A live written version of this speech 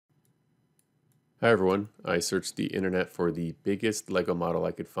Hi everyone, I searched the internet for the biggest LEGO model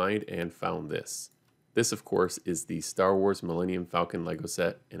I could find and found this. This of course is the Star Wars Millennium Falcon LEGO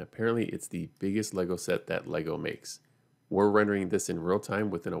set, and apparently it's the biggest LEGO set that LEGO makes. We're rendering this in real time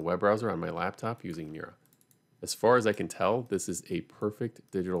within a web browser on my laptop using Nira. As far as I can tell, this is a perfect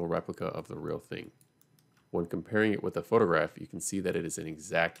digital replica of the real thing. When comparing it with a photograph, you can see that it is an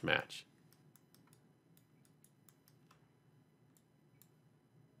exact match.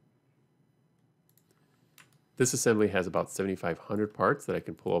 This assembly has about 7,500 parts that I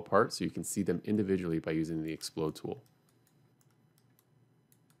can pull apart so you can see them individually by using the Explode tool.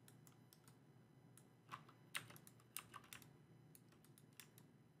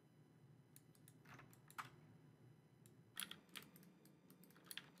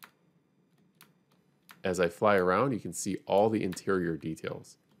 As I fly around, you can see all the interior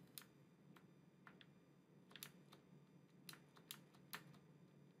details.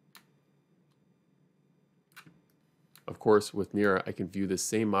 Of course, with Nira, I can view this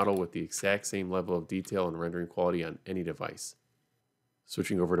same model with the exact same level of detail and rendering quality on any device.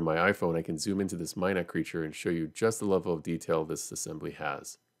 Switching over to my iPhone, I can zoom into this Minot creature and show you just the level of detail this assembly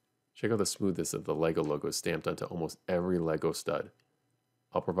has. Check out the smoothness of the LEGO logo stamped onto almost every LEGO stud.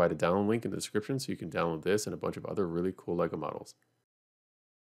 I'll provide a download link in the description so you can download this and a bunch of other really cool LEGO models.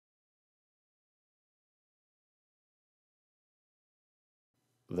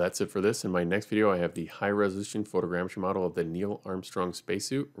 That's it for this. In my next video, I have the high-resolution photogrammetry model of the Neil Armstrong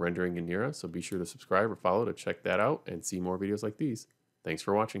spacesuit rendering in Nira, so be sure to subscribe or follow to check that out and see more videos like these. Thanks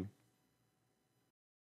for watching.